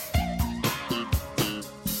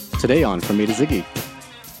Today on From Me to Ziggy,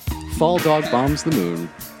 Fall Dog Bombs the Moon.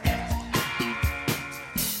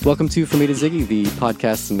 Welcome to From Me to Ziggy, the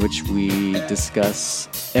podcast in which we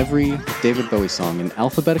discuss every David Bowie song in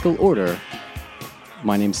alphabetical order.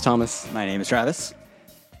 My name's Thomas. My name is Travis.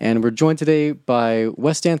 And we're joined today by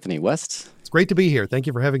West Anthony. West? It's great to be here. Thank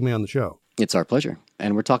you for having me on the show. It's our pleasure.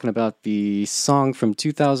 And we're talking about the song from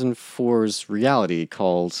 2004's Reality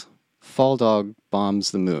called Fall Dog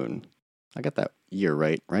Bombs the Moon. I got that year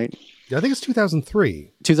right? Yeah, I think it's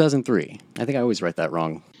 2003. 2003. I think I always write that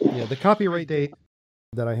wrong. Yeah, the copyright date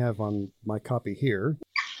that I have on my copy here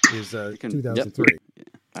is 2003. Yep.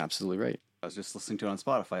 Absolutely right. I was just listening to it on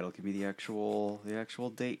Spotify. It'll give me the actual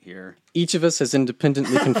date here. Each of us has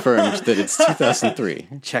independently confirmed that it's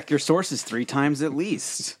 2003. Check your sources 3 times at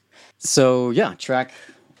least. So yeah, track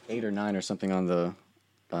 8 or 9 or something on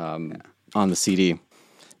the CD.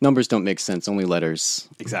 Numbers don't make sense, only letters.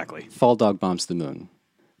 Exactly. Fall Dog Bombs the Moon.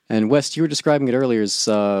 And West, you were describing it earlier as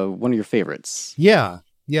one of your favorites. Yeah,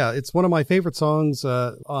 it's one of my favorite songs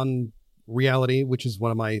on Reality, which is one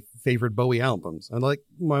of my favorite Bowie albums. And like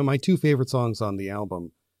my 2 favorite songs on the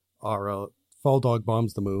album are Fall Dog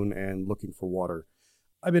Bombs the Moon and Looking for Water.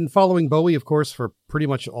 I've been following Bowie, of course, for pretty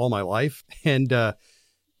much all my life. And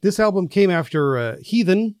this album came after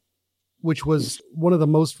Heathen, which was one of the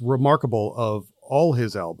most remarkable of all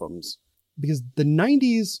his albums, because the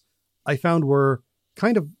 90s I found were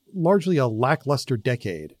kind of largely a lackluster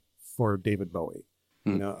decade for David Bowie.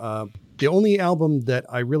 You know, the only album that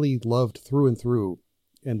I really loved through and through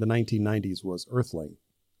in the 1990s was Earthling.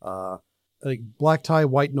 Like Black Tie,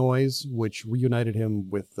 White Noise, which reunited him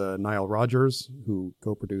with Nile Rodgers, who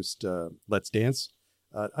co-produced Let's Dance.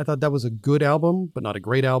 I thought that was a good album, but not a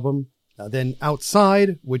great album. Then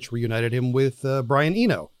Outside, which reunited him with Brian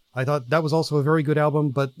Eno. I thought that was also a very good album,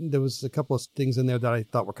 but there was a couple of things in there that I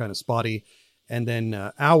thought were kind of spotty. And then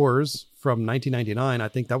Hours from 1999, I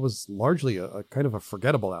think that was largely a kind of a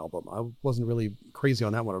forgettable album. I wasn't really crazy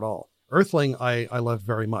on that one at all. Earthling, I loved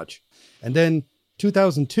very much. And then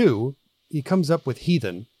 2002, he comes up with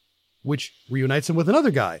Heathen, which reunites him with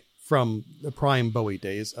another guy from the prime Bowie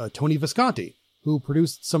days, Tony Visconti, who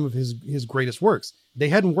produced some of his greatest works. They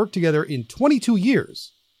hadn't worked together in 22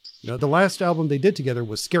 years. You know, the last album they did together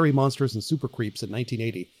was Scary Monsters and Super Creeps in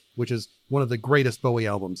 1980, which is one of the greatest Bowie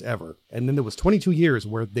albums ever. And then there was 22 years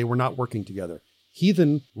where they were not working together.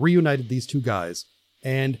 Heathen reunited these 2 guys.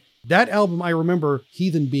 And that album, I remember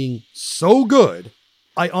Heathen being so good,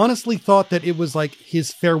 I honestly thought that it was like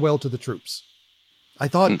his farewell to the troops. I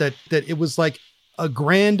thought that it was like a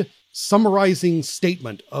grand summarizing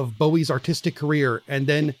statement of Bowie's artistic career, and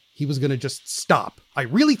then he was going to just stop. I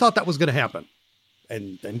really thought that was going to happen.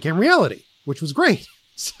 And then came Reality, which was great.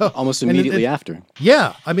 So almost immediately after.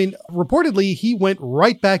 Yeah. I mean, reportedly, he went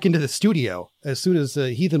right back into the studio as soon as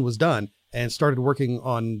Heathen was done and started working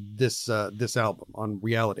on this album, on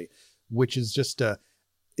Reality, which is just,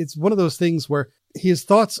 it's one of those things where his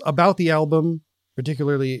thoughts about the album,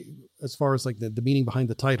 particularly as far as like the meaning behind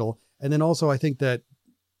the title. And then also I think that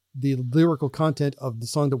the lyrical content of the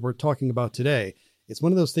song that we're talking about today, it's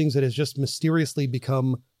one of those things that has just mysteriously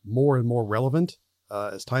become more and more relevant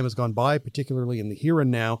as time has gone by, particularly in the here and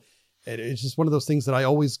now. It's just one of those things that I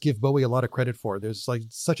always give Bowie a lot of credit for. There's like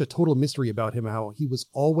such a total mystery about him, how he was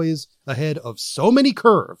always ahead of so many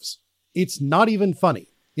curves. It's not even funny.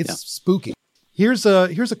 It's spooky. Here's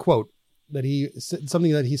a quote that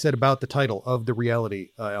something that he said about the title of the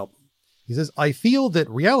Reality album. He says, "I feel that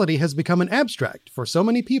reality has become an abstract for so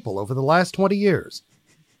many people over the last 20 years.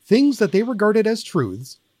 Things that they regarded as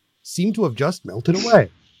truths seem to have just melted away.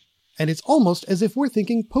 And it's almost as if we're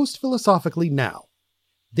thinking post-philosophically now.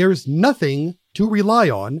 There's nothing to rely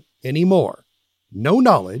on anymore. No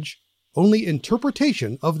knowledge, only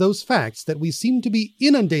interpretation of those facts that we seem to be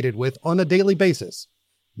inundated with on a daily basis.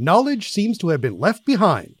 Knowledge seems to have been left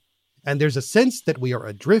behind, and there's a sense that we are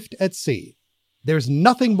adrift at sea. There's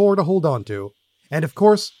nothing more to hold on to, and of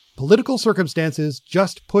course, political circumstances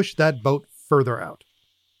just push that boat further out."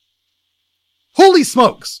 Holy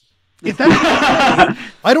smokes! If that,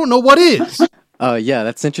 I don't know what is. Yeah,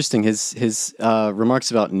 that's interesting. His remarks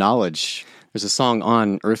about knowledge. There's a song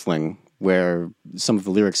on Earthling where some of the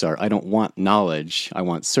lyrics are, "I don't want knowledge, I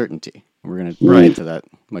want certainty." We're going to get into that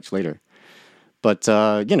much later. But,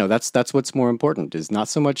 that's what's more important, is not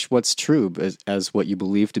so much what's true as what you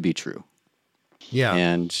believe to be true. Yeah.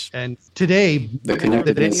 And today, the at any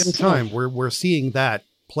connectedness. other time, we're seeing that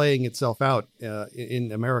playing itself out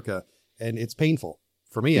in America, and it's painful.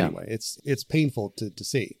 For me, anyway, it's painful to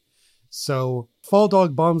see. So Fall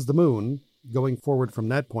Dog Bombs the Moon, going forward from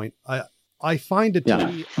that point, I find it to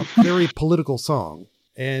be a very political song.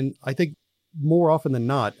 And I think more often than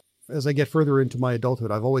not, as I get further into my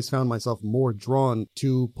adulthood, I've always found myself more drawn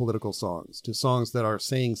to political songs, to songs that are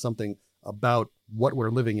saying something about what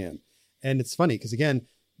we're living in. And it's funny because, again,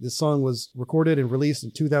 this song was recorded and released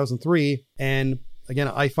in 2003. And again,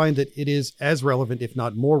 I find that it is as relevant, if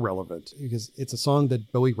not more relevant, because it's a song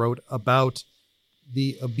that Bowie wrote about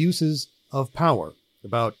the abuses of power,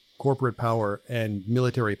 about corporate power and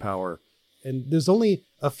military power. And there's only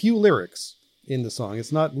a few lyrics in the song.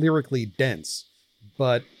 It's not lyrically dense,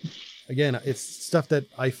 but again, it's stuff that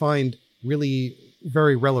I find really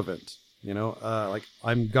very relevant. You know, like,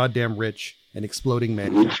 I'm goddamn rich and exploding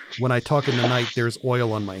men. When I talk in the night, there's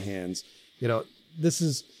oil on my hands. You know, this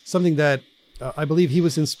is something that I believe he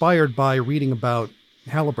was inspired by reading about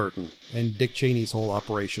Halliburton and Dick Cheney's whole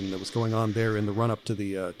operation that was going on there in the run up to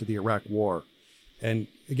the Iraq War. And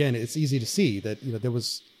again, it's easy to see that, you know, there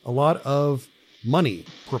was a lot of money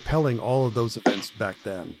propelling all of those events back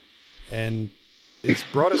then. And it's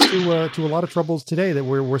brought us to a lot of troubles today that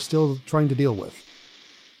we're still trying to deal with.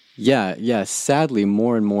 Yeah. Sadly,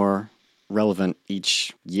 more and more relevant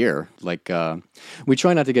each year. Like, we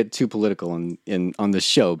try not to get too political on this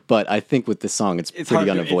show, but I think with this song, it's pretty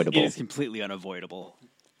unavoidable. It is completely unavoidable.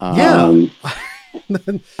 Yeah.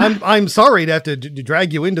 I'm sorry to have to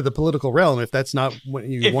drag you into the political realm if that's not what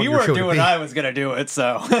you want your show to be. If you weren't doing it, I was going to do it,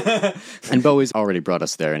 so. And Bowie's already brought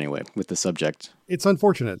us there anyway with the subject. It's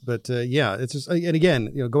unfortunate, but yeah, it's just, and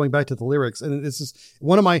again, you know, going back to the lyrics, and this is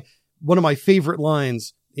one of my favorite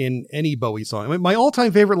lines in any Bowie song. I mean, my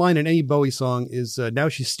all-time favorite line in any Bowie song is "Now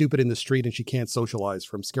she's stupid in the street and she can't socialize"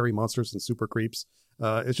 from Scary Monsters and Super Creeps.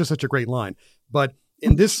 It's just such a great line. But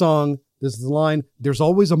in this song, there's the line, "There's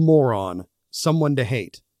always a moron, someone to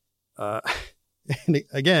hate." And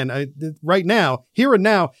again, right now, here and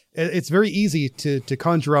now, it's very easy to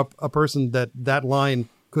conjure up a person that line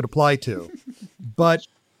could apply to. But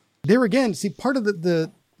there again, see, part of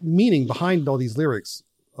the meaning behind all these lyrics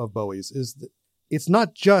of Bowie's is that it's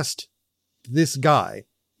not just this guy,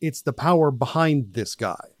 it's the power behind this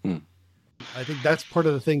guy. I think that's part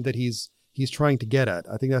of the thing that he's trying to get at.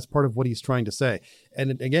 I think that's part of what he's trying to say.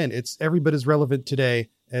 And again, it's every bit as relevant today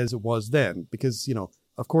as it was then, because, you know,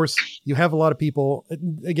 of course, you have a lot of people.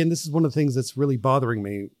 Again, this is one of the things that's really bothering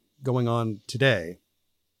me going on today.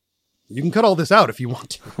 You can cut all this out if you want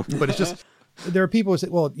to, but it's just, there are people who say,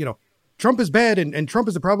 well, you know, Trump is bad and Trump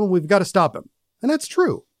is the problem. We've got to stop him. And that's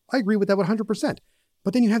true. I agree with that 100%.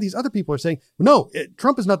 But then you have these other people who are saying, no,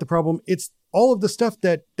 Trump is not the problem. It's all of the stuff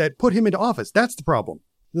that put him into office. That's the problem.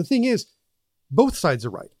 The thing is, both sides are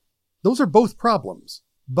right. Those are both problems.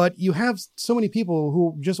 But you have so many people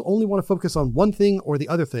who just only want to focus on one thing or the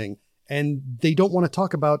other thing, and they don't want to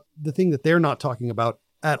talk about the thing that they're not talking about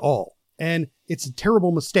at all. And it's a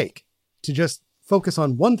terrible mistake to just focus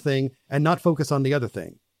on one thing and not focus on the other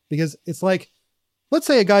thing. Because it's like, let's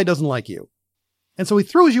say a guy doesn't like you, and so he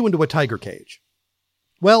throws you into a tiger cage.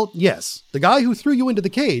 Well, yes, the guy who threw you into the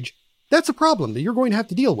cage, that's a problem that you're going to have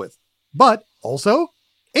to deal with. But also,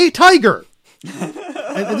 a tiger!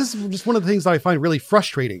 And this is just one of the things that I find really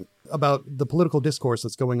frustrating about the political discourse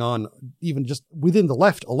that's going on, even just within the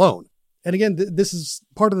left alone. And again, this is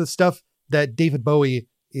part of the stuff that David Bowie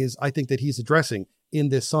is, I think, that he's addressing in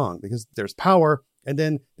this song, because there's power, and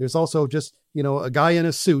then there's also just, you know, a guy in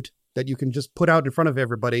a suit that you can just put out in front of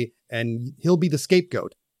everybody and he'll be the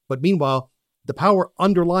scapegoat. But meanwhile, the power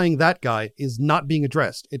underlying that guy is not being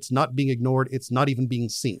addressed. It's not being ignored. It's not even being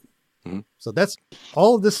seen. Mm-hmm. So that's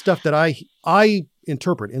all of this stuff that I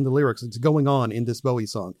interpret in the lyrics. It's going on in this Bowie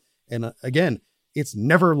song. And again, it's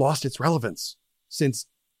never lost its relevance since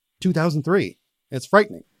 2003. It's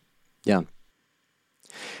frightening. Yeah.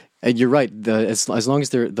 And you're right. As long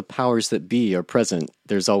as the powers that be are present,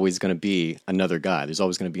 there's always going to be another guy. There's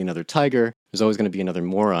always going to be another tiger. There's always going to be another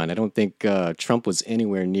moron. I don't think Trump was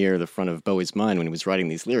anywhere near the front of Bowie's mind when he was writing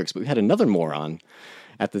these lyrics, but we had another moron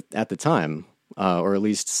at the time, or at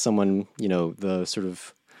least someone, you know, the sort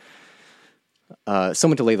of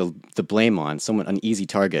someone to lay the blame on, an easy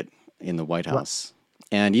target in the White House,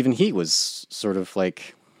 right. And even he was sort of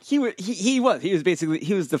like he was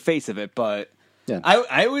the face of it, but. Yeah.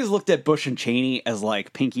 I always looked at Bush and Cheney as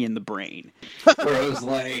like Pinky and the Brain, where it was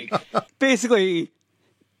like basically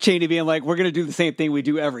Cheney being like, we're going to do the same thing we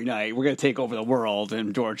do every night. We're going to take over the world.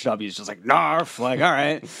 And George W.'s just like, narf, like, all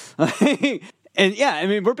right. And yeah, I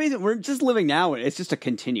mean, we're just living now. It's just a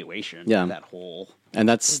continuation of that whole. And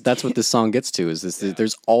that's what this song gets to is this. Yeah.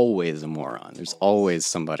 There's always a moron. There's always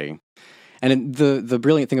somebody. And the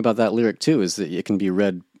brilliant thing about that lyric too is that it can be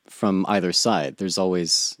read from either side. There's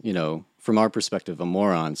always, you know, from our perspective, a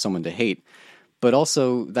moron, someone to hate, but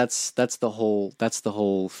also that's the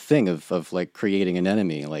whole thing of like creating an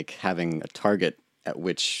enemy, like having a target at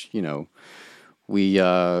which, we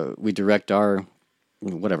direct our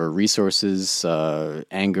whatever resources,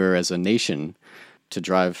 anger as a nation to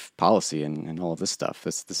drive policy and all of this stuff.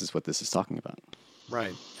 This is what this is talking about.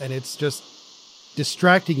 Right. And it's just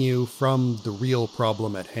distracting you from the real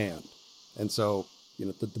problem at hand. And so,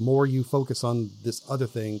 the more you focus on this other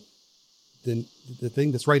thing, then the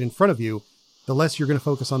thing that's right in front of you, the less you're going to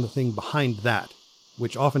focus on the thing behind that,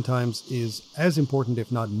 which oftentimes is as important,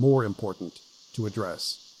 if not more important, to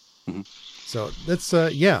address. Mm-hmm. So that's,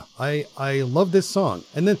 I love this song.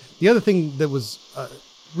 And then the other thing that was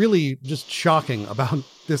really just shocking about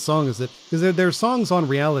this song is that, because there are songs on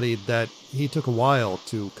Reality that he took a while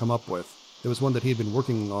to come up with. There was one that he'd been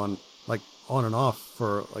working on, like, on and off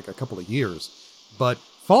for like a couple of years. But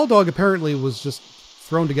Fall Dog apparently was just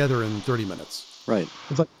thrown together in 30 minutes. Right.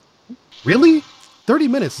 It's like, really? 30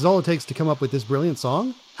 minutes is all it takes to come up with this brilliant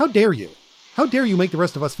song? How dare you? How dare you make the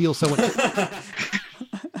rest of us feel so...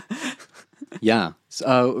 Yeah.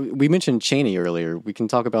 We mentioned Chaney earlier. We can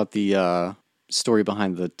talk about the story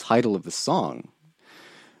behind the title of the song.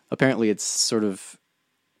 Apparently it's sort of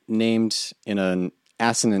named in an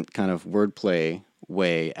assonant kind of wordplay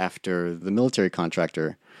way after the military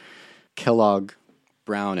contractor Kellogg,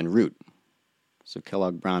 Brown, and Root. So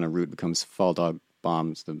Kellogg, Brown, and Root becomes Fall Dog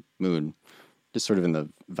Bombs the Moon, just sort of in the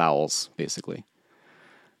vowels, basically,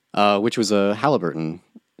 which was a Halliburton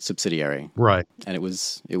subsidiary. Right. And it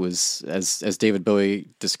was as David Bowie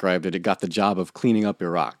described it, it got the job of cleaning up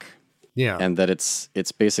Iraq. Yeah. And that it's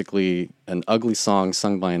basically an ugly song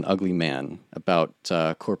sung by an ugly man about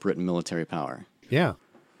corporate and military power. Yeah.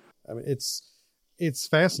 I mean, it's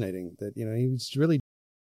fascinating that, he was really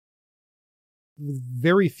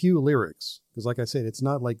very few lyrics, because like I said, it's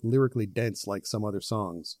not like lyrically dense like some other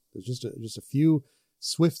songs. There's just a few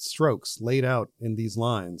swift strokes laid out in these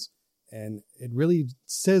lines, and it really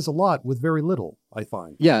says a lot with very little, I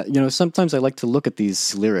find. Yeah, sometimes I like to look at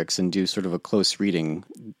these lyrics and do sort of a close reading.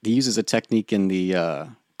 He uses a technique in the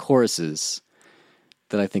choruses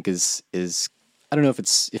that I think is I don't know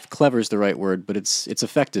if clever is the right word, but it's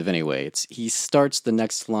effective anyway. He starts the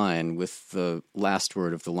next line with the last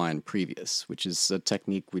word of the line previous, which is a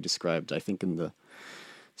technique we described, I think, in the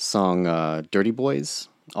song Dirty Boys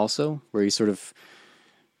also, where he sort of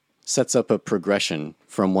sets up a progression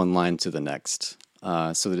from one line to the next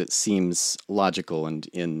so that it seems logical and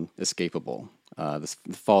inescapable. The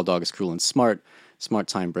Fall Dog is cruel and smart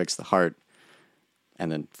time breaks the heart,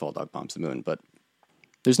 and then Fall Dog bombs the moon. But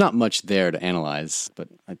there's not much there to analyze, but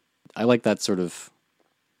I like that sort of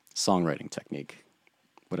songwriting technique,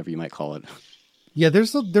 whatever you might call it. Yeah,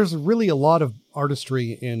 there's really a lot of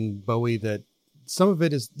artistry in Bowie that some of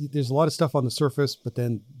it is, there's a lot of stuff on the surface, but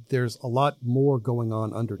then there's a lot more going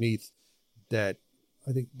on underneath that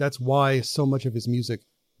I think that's why so much of his music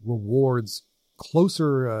rewards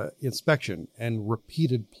closer inspection and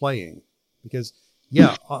repeated playing. Because,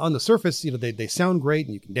 yeah, on the surface, they sound great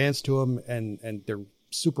and you can dance to them and they're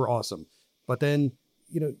super awesome. But then,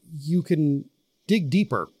 you can dig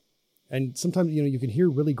deeper. And sometimes, you can hear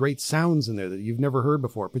really great sounds in there that you've never heard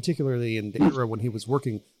before, particularly in the era when he was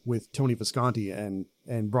working with Tony Visconti and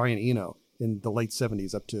Brian Eno in the late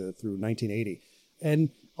 70s up to through 1980. And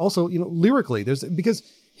also, lyrically, because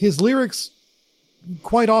his lyrics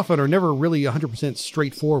quite often are never really 100%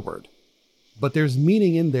 straightforward, but there's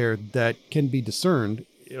meaning in there that can be discerned,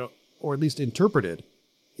 or at least interpreted,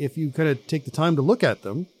 if you kind of take the time to look at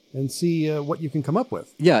them and see what you can come up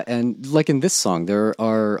with. Yeah, and like in this song, there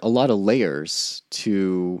are a lot of layers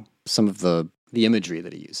to some of the imagery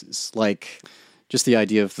that he uses. Like just the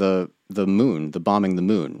idea of the moon, the bombing the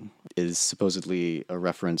moon, is supposedly a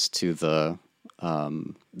reference to the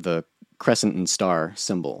crescent and star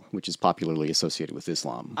symbol, which is popularly associated with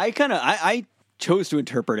Islam. I chose to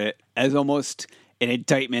interpret it as almost an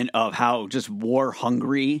indictment of how just war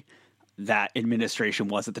hungry that administration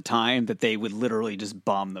was at the time, that they would literally just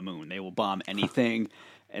bomb the moon. They will bomb anything.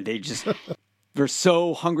 And they're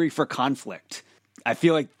so hungry for conflict. I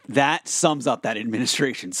feel like that sums up that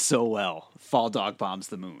administration so well. Fall Dog bombs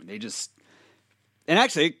the moon. And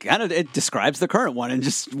actually it describes the current one, and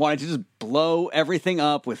just wanted to just blow everything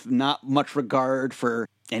up with not much regard for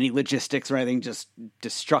any logistics or anything, just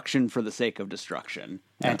destruction for the sake of destruction.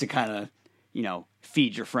 Yeah. And to kind of,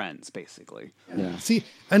 feed your friends, basically. Yeah. See,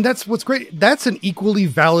 and that's what's great. That's an equally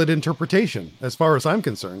valid interpretation as far as I'm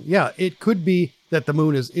concerned. Yeah, it could be that the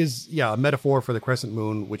moon is a metaphor for the crescent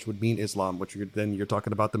moon, which would mean Islam, which then you're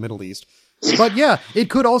talking about the Middle East. But yeah, it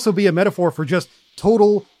could also be a metaphor for just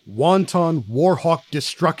total wanton warhawk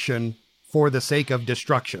destruction for the sake of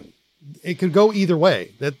destruction. It could go either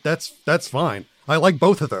way. That's fine. I like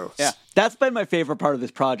both of those. Yeah, that's been my favorite part of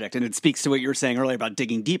this project, and it speaks to what you were saying earlier about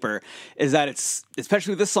digging deeper, is that it's,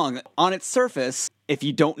 especially with this song, on its surface, if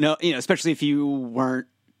you don't know, especially if you weren't,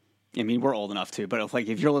 I mean, we're old enough to, but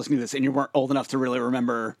if you're listening to this and you weren't old enough to really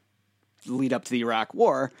remember the lead up to the Iraq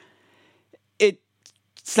War, it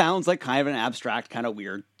sounds like kind of an abstract, kind of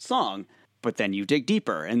weird song, but then you dig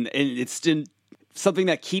deeper, and it's something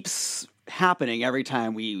that keeps happening every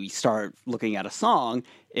time we start looking at a song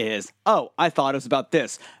is, oh, I thought it was about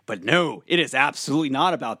this, but no, it is absolutely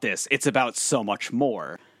not about this. It's about so much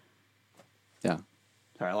more. Yeah.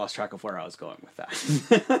 Sorry, I lost track of where I was going with that.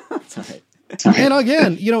 It's all right. And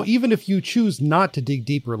again, even if you choose not to dig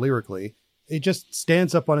deeper lyrically, it just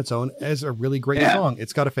stands up on its own as a really great song.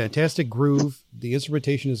 It's got a fantastic groove. The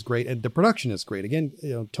instrumentation is great, and the production is great.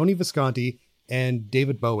 Again, Tony Visconti and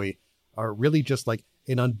David Bowie are really just like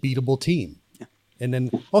an unbeatable team. Yeah. And then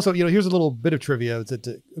also, here's a little bit of trivia. That,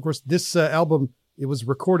 of course, this album, it was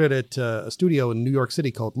recorded at a studio in New York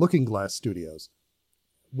City called Looking Glass Studios,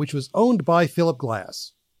 which was owned by Philip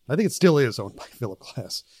Glass. I think it still is owned by Philip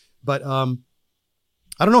Glass. But I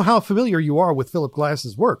don't know how familiar you are with Philip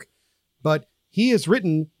Glass's work, but he has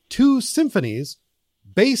written 2 symphonies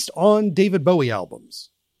based on David Bowie albums.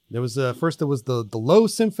 There was first there was the Low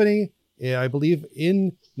Symphony, I believe,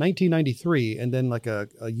 in 1993, and then like a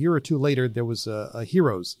year or two later there was a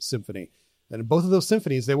Heroes Symphony, and both of those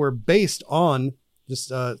symphonies, they were based on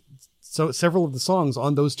just several of the songs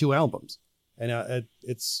on those 2 albums, and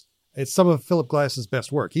it's some of Philip Glass's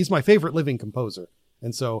best work. He's my favorite living composer,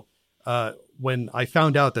 and so when I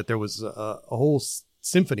found out that there was a whole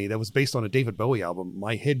symphony that was based on a David Bowie album,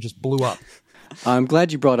 my head just blew up. I'm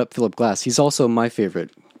glad you brought up Philip Glass. He's also my favorite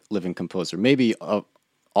living composer, maybe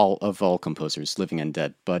all composers, living and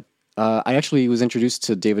dead. But I actually was introduced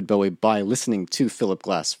to David Bowie by listening to Philip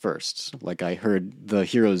Glass first. Like, I heard the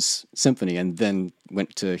Heroes Symphony and then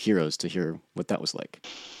went to Heroes to hear what that was like.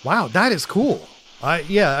 Wow, that is cool.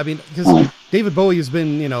 Because David Bowie has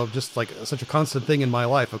been, just like such a constant thing in my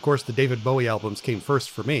life. Of course, the David Bowie albums came first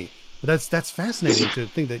for me. But that's fascinating to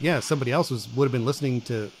think that, somebody else would have been listening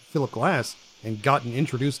to Philip Glass and gotten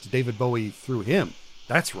introduced to David Bowie through him.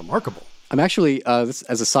 That's remarkable. I'm actually, this,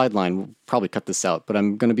 as a sideline, we'll probably cut this out, but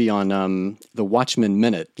I'm going to be on the Watchmen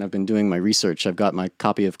Minute. I've been doing my research. I've got my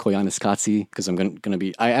copy of Koyaanisqatsi because I'm going to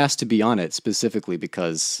be, I asked to be on it specifically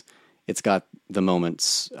because it's got the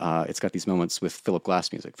moments, it's got these moments with Philip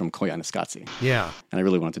Glass music from Koyaanisqatsi. Yeah. And I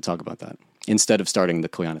really wanted to talk about that instead of starting the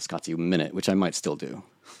Koyaanisqatsi Minute, which I might still do.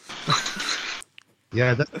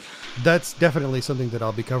 Yeah, that's definitely something that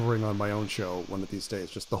I'll be covering on my own show one of these days,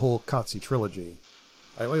 just the whole Qatsi trilogy.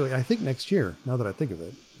 I think next year, now that I think of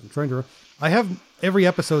it. I have every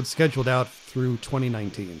episode scheduled out through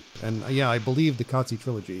 2019. And I believe the Qatsi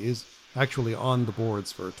trilogy is actually on the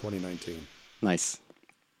boards for 2019. Nice.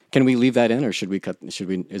 Can we leave that in, or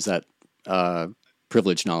is that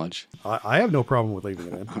privileged knowledge? I have no problem with leaving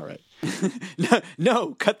it in. All right.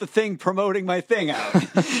 No, cut the thing promoting my thing out.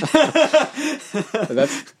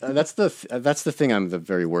 That's the thing I'm the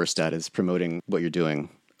very worst at, is promoting what you're doing,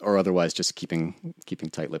 or otherwise just keeping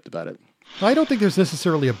tight-lipped about it. I don't think there's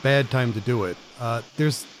necessarily a bad time to do it. I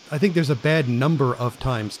think there's a bad number of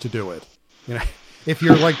times to do it. If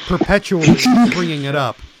you're like perpetually bringing it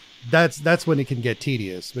up, that's when it can get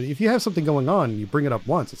tedious. But if you have something going on and you bring it up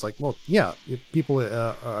once, it's like, well, yeah, if people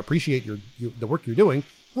appreciate the work you're doing,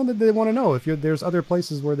 well, they want to know if there's other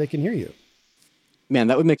places where they can hear you. Man,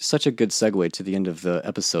 that would make such a good segue to the end of the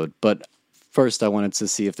episode. But first, I wanted to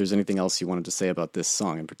see if there's anything else you wanted to say about this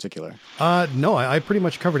song in particular. No, I pretty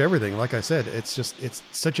much covered everything. Like I said, it's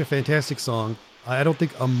such a fantastic song. I don't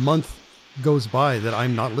think a month goes by that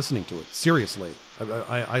I'm not listening to it. Seriously.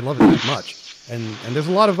 I love it that much. And there's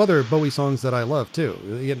a lot of other Bowie songs that I love too.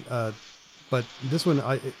 But this one,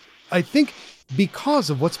 I think because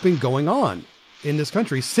of what's been going on in this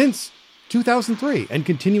country since 2003 and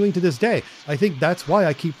continuing to this day, I think that's why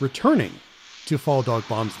I keep returning to Fall Dog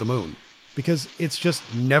Bombs the Moon, because it's just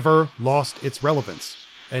never lost its relevance.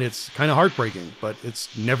 And it's kind of heartbreaking, but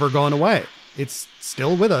it's never gone away. It's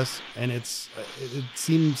still with us, and it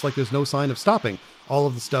seems like there's no sign of stopping all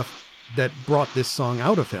of the stuff that brought this song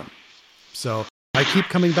out of him. So I keep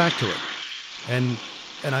coming back to it. And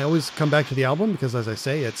I always come back to the album because, as I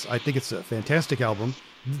say, I think it's a fantastic album.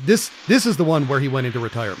 This is the one where he went into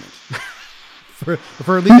retirement for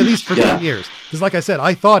at least 10 years. Because like I said,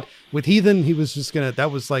 I thought with Heathen, he was just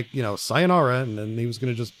that was like, sayonara, and then he was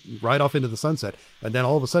going to just ride off into the sunset. And then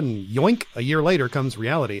all of a sudden, yoink, a year later comes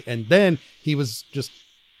Reality. And then he was just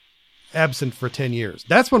absent for 10 years.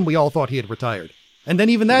 That's when we all thought he had retired. And then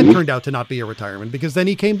even that turned out to not be a retirement, because then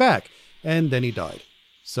he came back and then he died.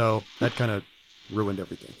 So that kind of ruined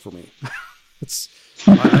everything for me.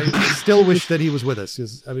 I still wish that he was with us,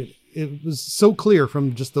 because I mean, it was so clear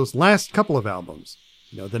from just those last couple of albums,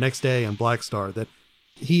 The Next Day and Black Star, that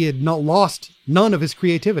he had not lost none of his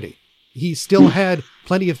creativity. He still had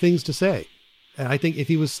plenty of things to say. And I think if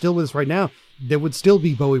he was still with us right now, there would still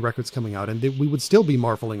be Bowie records coming out, and we would still be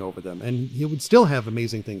marveling over them, and he would still have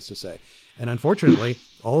amazing things to say. And unfortunately,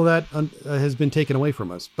 all of that has been taken away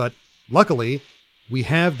from us. But luckily, we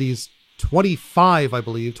have these 25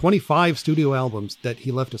 studio albums that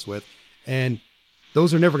he left us with, and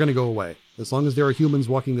those are never going to go away. As long as there are humans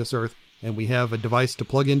walking this earth, and we have a device to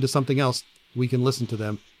plug into something else, we can listen to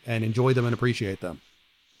them and enjoy them and appreciate them.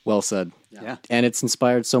 Well said. Yeah. And it's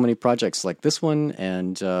inspired so many projects like this one,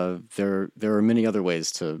 and there are many other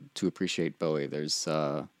ways to appreciate Bowie. There's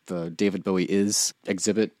the David Bowie Is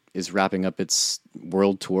exhibit is wrapping up its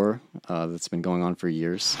world tour that's been going on for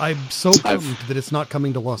years. I'm so bummed that it's not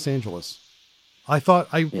coming to Los Angeles. I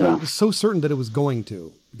was so certain that it was going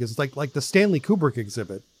to, because it's like the Stanley Kubrick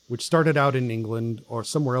exhibit, which started out in England or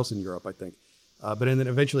somewhere else in Europe, I think. But then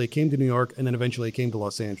eventually it came to New York, and then eventually it came to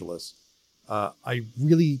Los Angeles. I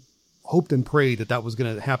really hoped and prayed that was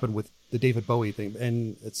going to happen with the David Bowie thing.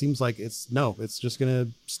 And it seems like it's just going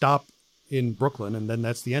to stop in Brooklyn, and then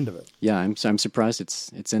that's the end of it. Yeah, I'm surprised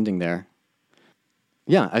it's ending there.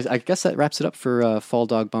 Yeah, I guess that wraps it up for Fall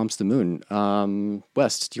Dog Bombs the Moon.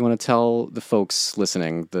 West, do you want to tell the folks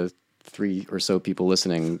listening, the 3 or so people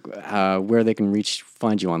listening, where they can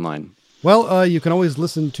find you online? Well, you can always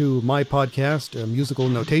listen to my podcast, Musical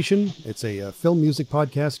Notation. It's a film music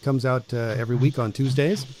podcast. Comes out every week on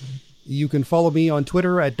Tuesdays. You can follow me on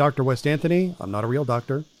Twitter at Dr. West Anthony. I'm not a real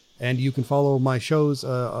doctor. And you can follow my show's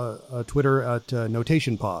Twitter at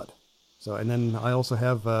Notation Pod. And then I also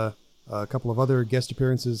have a couple of other guest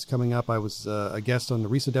appearances coming up. I was a guest on the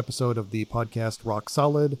recent episode of the podcast Rock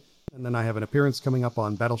Solid. And then I have an appearance coming up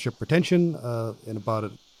on Battleship Pretension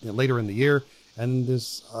later in the year. And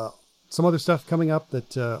there's some other stuff coming up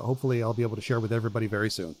that hopefully I'll be able to share with everybody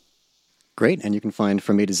very soon. Great. And you can find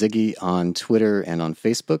From A to Ziggy on Twitter and on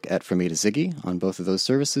Facebook at From A to Ziggy on both of those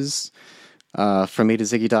services.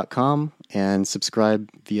 FromAtoziggy.com, and subscribe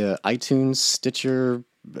via iTunes, Stitcher,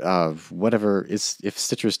 whatever if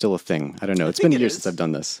Stitcher is still a thing. I don't know. It's been years since I've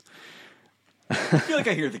done this. I feel like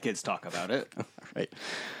I hear the kids talk about it. Right.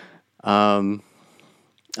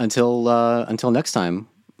 Until next time,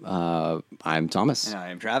 I'm Thomas. And I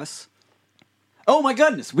am Travis. Oh my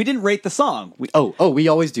goodness, we didn't rate the song. We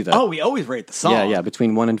always do that. Oh, we always rate the song. Yeah,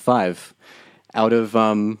 between 1 and 5. Out of I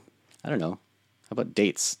don't know. How about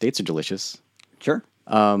dates? Dates are delicious. Sure.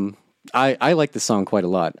 I like this song quite a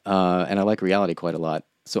lot, and I like Reality quite a lot.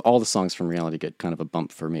 So all the songs from Reality get kind of a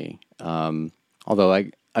bump for me. Although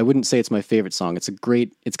I wouldn't say it's my favorite song. It's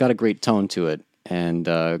got a great tone to it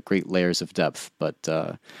and great layers of depth. But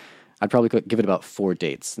I'd probably give it about 4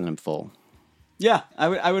 dates, and then I'm full. Yeah,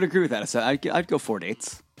 I would agree with that. So I'd go 4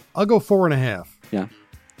 dates. I'll go 4.5. Yeah.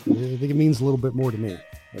 I think it means a little bit more to me.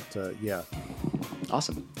 But yeah.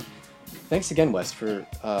 Awesome. Thanks again, Wes, for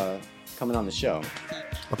coming on the show.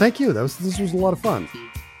 Well, thank you. This was a lot of fun.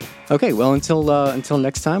 Okay, well, until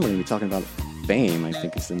next time, we're going to be talking about Fame, I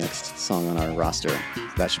think is the next song on our roster.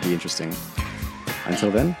 That should be interesting. Until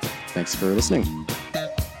then, thanks for listening.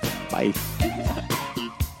 Bye.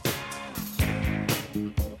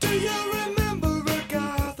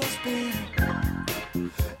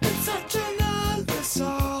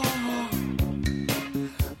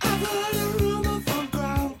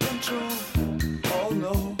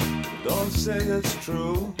 Say it's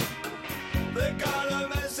true. They got a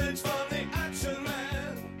message for